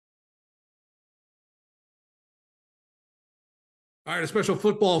All right, a special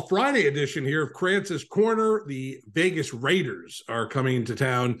Football Friday edition here of Krantz's Corner. The Vegas Raiders are coming to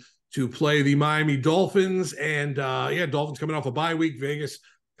town to play the Miami Dolphins. And Dolphins coming off a bye week. Vegas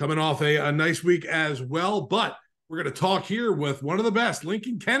coming off a nice week as well. But we're going to talk here with one of the best,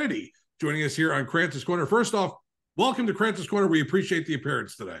 Lincoln Kennedy, joining us here on Krantz's Corner. First off, welcome to Krantz's Corner. We appreciate the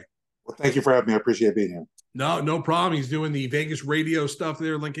appearance today. Well, thank you for having me. I appreciate being here. No problem. He's doing the Vegas radio stuff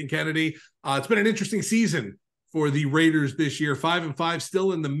there, Lincoln Kennedy. It's been an interesting season for the Raiders this year. 5-5,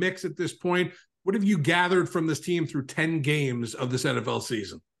 still in the mix at this point. What have you gathered from this team through 10 games of this NFL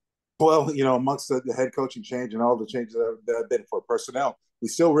season? Well, amongst the head coaching change and all the changes that have been for personnel, we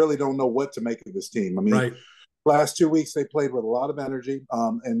still really don't know what to make of this team. I mean, right. Last 2 weeks they played with a lot of energy,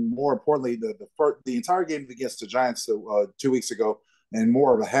 and more importantly, the entire game against the Giants 2 weeks ago, and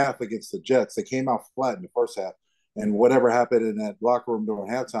more of a half against the Jets. They came out flat in the first half, and whatever happened in that locker room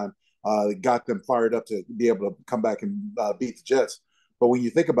during halftime got them fired up to be able to come back and beat the Jets. But when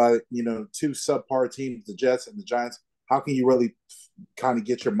you think about it, two subpar teams, the Jets and the Giants, how can you really kind of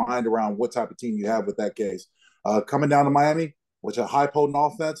get your mind around what type of team you have with that case? Coming down to Miami, which a high potent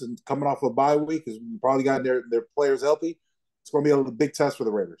offense and coming off a bye week, because we probably got their players healthy, it's going to be a big test for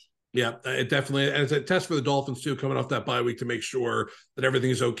the Raiders. Yeah, it definitely, and it's a test for the Dolphins too, coming off that bye week to make sure that everything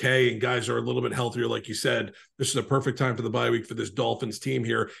is okay and guys are a little bit healthier. Like you said, this is a perfect time for the bye week for this Dolphins team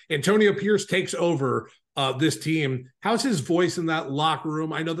here. Antonio Pierce takes over this team. How's his voice in that locker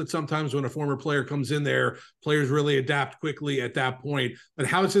room? I know that sometimes when a former player comes in there, players really adapt quickly at that point, but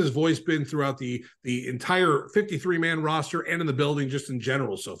how's his voice been throughout the entire 53-man roster and in the building just in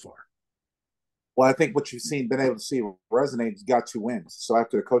general so far? Well, I think what you've been able to see resonate is got 2 wins. So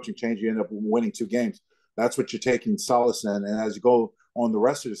after the coaching change, you end up winning 2 games. That's what you're taking solace in. And as you go on the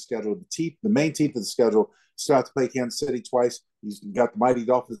rest of the schedule, the main teeth of the schedule, still have to play Kansas City twice. He's got the Mighty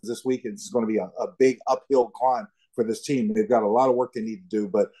Dolphins this week. It's going to be a big uphill climb for this team. They've got a lot of work they need to do.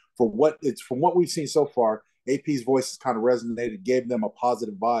 But from what we've seen so far, AP's voice has kind of resonated, gave them a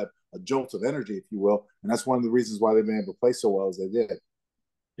positive vibe, a jolt of energy, if you will. And that's one of the reasons why they've been able to play so well as they did.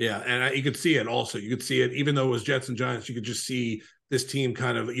 Yeah, and you could see it also. You could see it, even though it was Jets and Giants, you could just see this team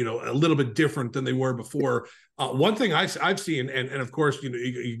kind of, a little bit different than they were before. One thing I've seen, and of course,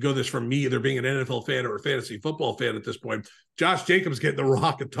 you go this from me either being an NFL fan or a fantasy football fan at this point, Josh Jacobs getting the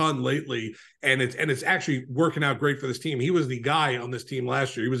rock a ton lately, and it's actually working out great for this team. He was the guy on this team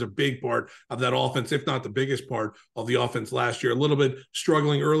last year. He was a big part of that offense, if not the biggest part of the offense last year. A little bit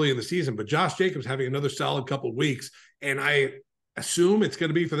struggling early in the season, but Josh Jacobs having another solid couple of weeks, and I assume it's going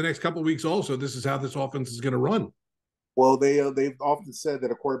to be for the next couple of weeks also. This is how this offense is going to run. Well, they've often said that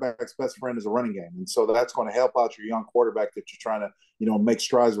a quarterback's best friend is a running game, and so that's going to help out your young quarterback that you're trying to make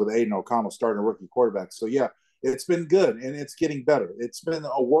strides with. Aiden O'Connell starting a rookie quarterback. So yeah, it's been good and it's getting better. It's been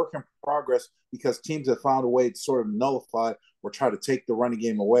a work in progress because teams have found a way to sort of nullify or try to take the running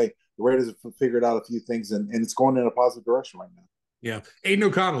game away. The Raiders have figured out a few things, and it's going in a positive direction right now. Yeah. Aiden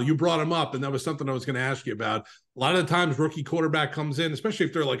O'Connell, you brought him up, and that was something I was going to ask you about. A lot of the times rookie quarterback comes in, especially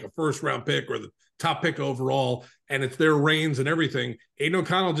if they're like a first-round pick or the top pick overall, and it's their reins and everything. Aiden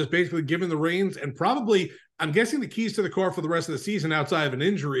O'Connell just basically given the reins, and probably, I'm guessing, the keys to the car for the rest of the season outside of an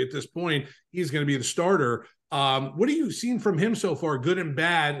injury at this point. He's going to be the starter. What have you seen from him so far, good and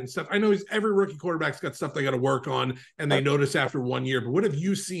bad and stuff? I know every rookie quarterback's got stuff they got to work on, and they notice after 1 year, but what have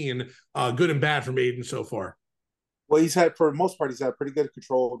you seen good and bad from Aiden so far? Well, for the most part, he's had pretty good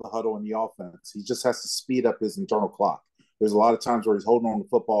control of the huddle and the offense. He just has to speed up his internal clock. There's a lot of times where he's holding on to the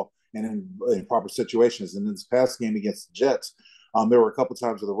football and in proper situations. And in this past game against the Jets, there were a couple of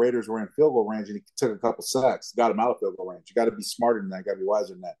times where the Raiders were in field goal range and he took a couple sacks, got him out of field goal range. You got to be smarter than that, got to be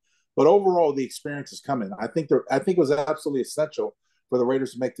wiser than that. But overall, the experience is coming. I think it was absolutely essential for the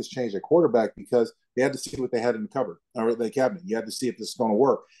Raiders to make this change at quarterback because they had to see what they had in the cupboard or the cabinet. You had to see if this is going to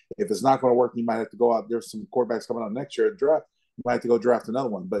work. If it's not going to work, you might have to go out. There's some quarterbacks coming out next year at draft. You might have to go draft another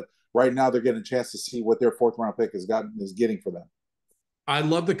one. But right now, they're getting a chance to see what their 4th-round pick is getting for them. I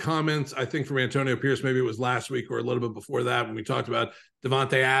love the comments, I think, from Antonio Pierce. Maybe it was last week or a little bit before that when we talked about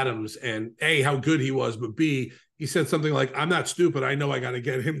Davante Adams and A, how good he was, but B, he said something like, I'm not stupid. I know I got to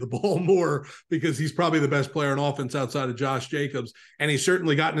get him the ball more because he's probably the best player on offense outside of Josh Jacobs. And he's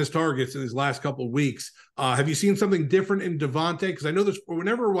certainly gotten his targets in his last couple of weeks. Have you seen something different in Davante? Because I know there's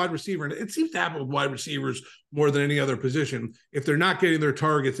whenever a wide receiver, and it seems to happen with wide receivers more than any other position, if they're not getting their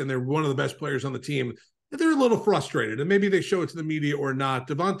targets and they're one of the best players on the team, they're a little frustrated. And maybe they show it to the media or not.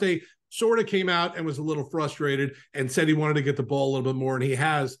 Davante sort of came out and was a little frustrated and said he wanted to get the ball a little bit more, and he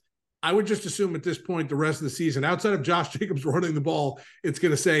has. I would just assume at this point, the rest of the season, outside of Josh Jacobs running the ball, it's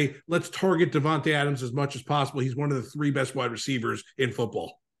going to say, let's target Davante Adams as much as possible. He's one of the 3 best wide receivers in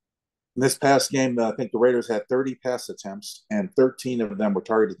football. In this past game, I think the Raiders had 30 pass attempts, and 13 of them were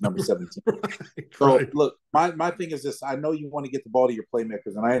targeted number 17. So, Right. look, my thing is this: I know you want to get the ball to your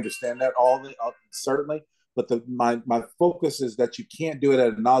playmakers, and I understand that certainly. But my focus is that you can't do it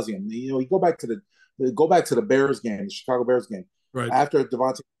at nauseum. You go back to the Bears game, the Chicago Bears game. Right. After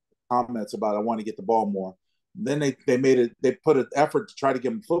Devontae comments about I want to get the ball more, then they put an effort to try to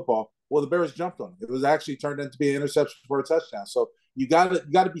give him the football. Well, the Bears jumped on it. It was actually turned into be an interception for a touchdown. So you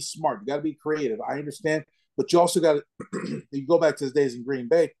gotta be smart. You gotta be creative. I understand, but you also got to you go back to his days in Green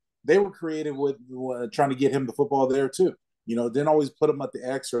Bay. They were creative with trying to get him the football there too. Didn't always put him at the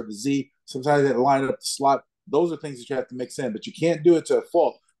X or the Z. Sometimes they line up the slot. Those are things that you have to mix in, but you can't do it to a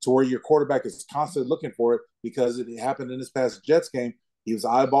fault to where your quarterback is constantly looking for it because it happened in this past Jets game. He was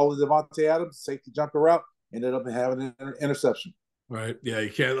eyeballing Devontae Adams, safety jumped around, ended up having an interception. Right. Yeah, you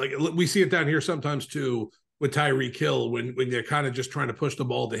can't, like, we see it down here sometimes too with Tyreek Hill when they're kind of just trying to push the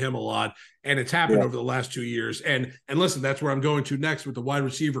ball to him a lot. And it's happened over the last 2 years. And listen, that's where I'm going to next with the wide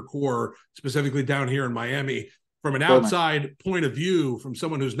receiver core, specifically down here in Miami. From an outside point of view, from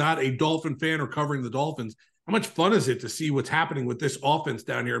someone who's not a Dolphin fan or covering the Dolphins, how much fun is it to see what's happening with this offense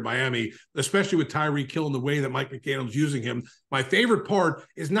down here in Miami, especially with Tyreek Hill and the way that Mike McDaniel's using him? My favorite part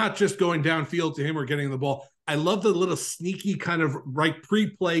is not just going downfield to him or getting the ball. I love the little sneaky kind of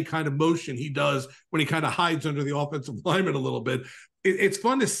pre-play kind of motion he does when he kind of hides under the offensive lineman a little bit. It's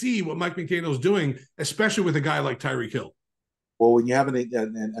fun to see what Mike McDaniel's doing, especially with a guy like Tyreek Hill. Well, when you have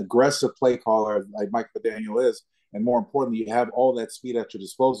an aggressive play caller like Mike McDaniel is, and more importantly, you have all that speed at your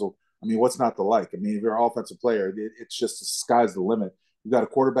disposal. I mean, what's not to like? I mean, if you're an offensive player, it's just the sky's the limit. You got a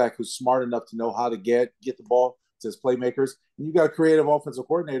quarterback who's smart enough to know how to get the ball to his playmakers, and you got a creative offensive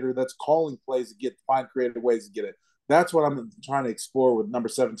coordinator that's calling plays to find creative ways to get it. That's what I'm trying to explore with number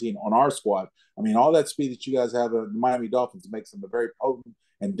 17 on our squad. I mean, all that speed that you guys have in the Miami Dolphins makes them a very potent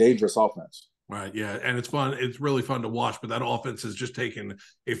and dangerous offense. Right, yeah, and it's fun. It's really fun to watch, but that offense has just taken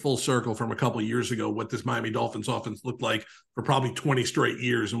a full circle from a couple of years ago, what this Miami Dolphins offense looked like for probably 20 straight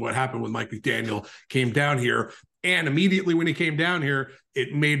years, and what happened when Mike McDaniel came down here. And immediately when he came down here,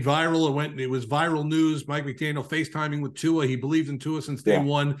 it made viral. It was viral news. Mike McDaniel FaceTiming with Tua. He believed in Tua since day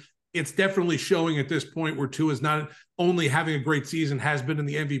one. It's definitely showing at this point where Tua is not only having a great season, has been in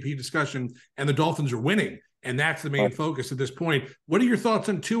the MVP discussion, and the Dolphins are winning. And that's the main focus at this point. What are your thoughts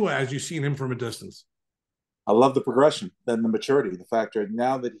on Tua as you've seen him from a distance? I love the progression, then the maturity, the factor.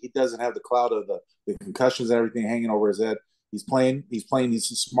 Now that he doesn't have the cloud of the concussions and everything hanging over his head, he's playing. He's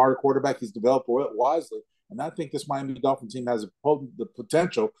a smarter quarterback. He's developed wisely. And I think this Miami Dolphin team has the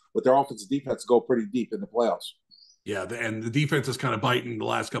potential with their offensive defense to go pretty deep in the playoffs. Yeah, and the defense is kind of biting the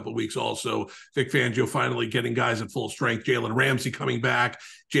last couple of weeks also. Vic Fangio finally getting guys at full strength. Jalen Ramsey coming back.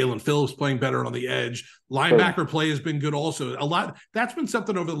 Jalen Phillips playing better on the edge. Linebacker play has been good also. A lot. That's been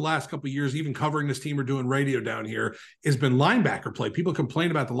something over the last couple of years, even covering this team or doing radio down here, has been linebacker play. People complain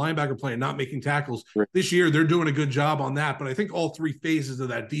about the linebacker play and not making tackles. This year, they're doing a good job on that. But I think all three phases of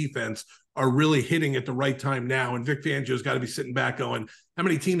that defense are really hitting at the right time now. And Vic Fangio's got to be sitting back going, how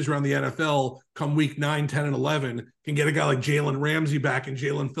many teams around the NFL come week 9, 10, and 11 can get a guy like Jalen Ramsey back and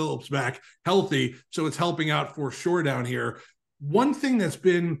Jalen Phillips back healthy? So it's helping out for sure down here. One thing that's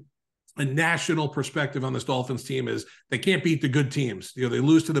been a national perspective on this Dolphins team is they can't beat the good teams. They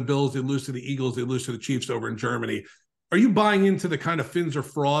lose to the Bills, they lose to the Eagles, they lose to the Chiefs over in Germany. Are you buying into the kind of fins or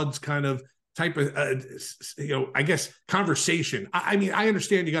frauds kind of type of, I guess, conversation? I mean, I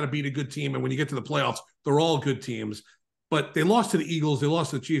understand you got to beat a good team, and when you get to the playoffs, they're all good teams. But they lost to the Eagles, they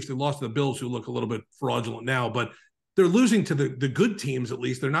lost to the Chiefs, they lost to the Bills, who look a little bit fraudulent now. But they're losing to the good teams, at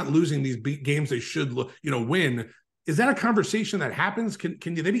least. They're not losing these games they should, win. Is that a conversation that happens?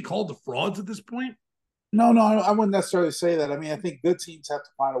 Can they be called the frauds at this point? No, I wouldn't necessarily say that. I mean, I think good teams have to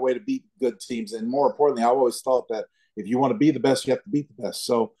find a way to beat good teams. And more importantly, I've always thought that if you want to be the best, you have to beat the best.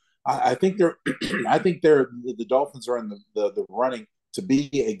 So I think the Dolphins are in the running to be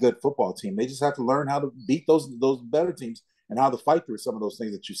a good football team. They just have to learn how to beat those better teams and how to fight through some of those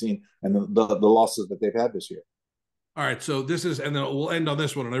things that you've seen and the losses that they've had this year. All right, so this is, and then we'll end on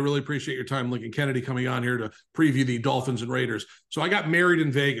this one. And I really appreciate your time, Lincoln Kennedy, coming on here to preview the Dolphins and Raiders. So I got married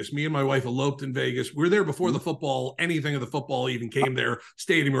in Vegas. Me and my wife eloped in Vegas. We were there before the football, anything of the football even came there,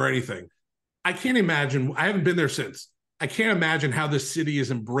 stadium or anything. I can't imagine. I haven't been there since. I can't imagine how this city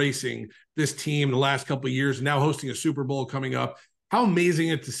is embracing this team the last couple of years, now hosting a Super Bowl coming up. How amazing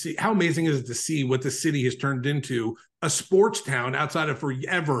is it to see what the city has turned into, a sports town outside of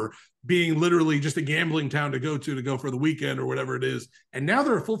forever being literally just a gambling town to go for the weekend or whatever it is. And now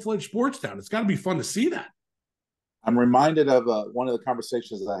they're a full-fledged sports town. It's got to be fun to see that. I'm reminded of one of the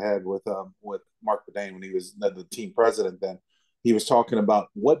conversations I had with Mark Bedane when he was the team president then. he was talking about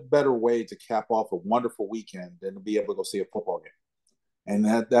what better way to cap off a wonderful weekend than to be able to go see a football game.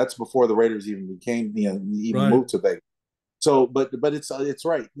 And that's before the Raiders even became, even moved to Vegas. So, but it's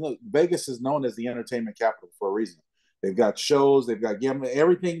right. Look, Vegas is known as the entertainment capital for a reason. They've got shows, they've got gambling,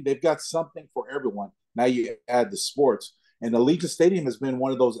 everything. They've got something for everyone. Now you add the sports, and Allegiant Stadium has been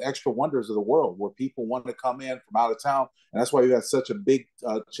one of those extra wonders of the world where people want to come in from out of town, and that's why you got such a big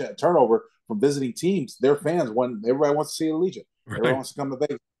turnover from visiting teams. Their fans, when everybody wants to see Allegiant, everyone wants to come to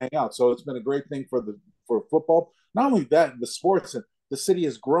Vegas and hang out. So it's been a great thing for football. Not only that, the sports and the city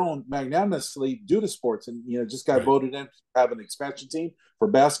has grown magnanimously due to sports, and just got voted in to have an expansion team for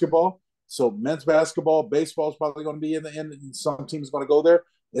basketball. So men's basketball, baseball is probably going to be in the end, and some teams going to go there.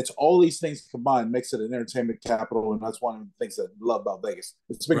 It's all these things combined makes it an entertainment capital, and that's one of the things that I love about Vegas.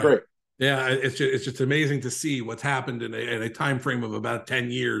 It's been great. Yeah, it's just amazing to see what's happened in a time frame of about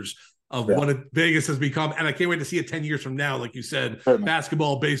 10 years of what Vegas has become, and I can't wait to see it 10 years from now, like you said,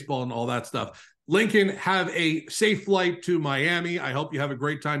 basketball, baseball, and all that stuff. Lincoln, have a safe flight to Miami. I hope you have a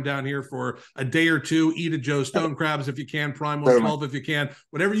great time down here for a day or two. Eat at Joe's Stone Crabs if you can, Prime 112 if you can,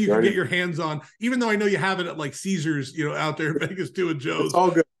 whatever you can get your hands on, even though I know you have it at like Caesars, out there in Vegas too, at Joe's. It's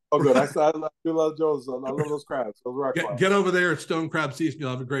all good. Oh, good. I do love Joe's. I love those crabs. Those get over there at Stone Crab Season. You'll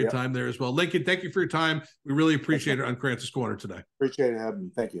have a great time there as well. Lincoln, thank you for your time. We really appreciate it on Krantz's Corner today. Appreciate it having me.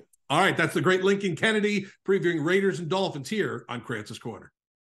 Thank you. All right. That's the great Lincoln Kennedy previewing Raiders and Dolphins here on Krantz's Corner.